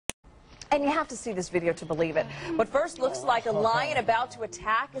And you have to see this video to believe it. What first looks like a lion about to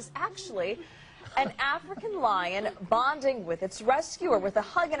attack is actually an African lion bonding with its rescuer with a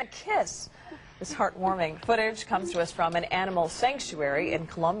hug and a kiss. This heartwarming footage comes to us from an animal sanctuary in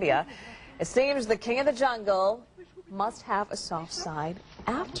Colombia. It seems the king of the jungle must have a soft side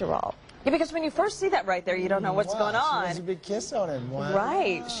after all. Yeah, because when you first see that right there, you don't know what's going on. She has a big kiss on him. Wow.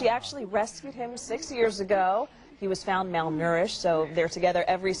 Right. She actually rescued him 6 years ago. He was found malnourished, so they're together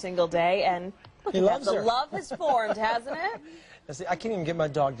every single day, and look at that. The love has formed, hasn't it? See, I can't even get my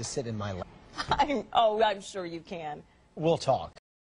dog to sit in my lap. I'm sure you can. We'll talk.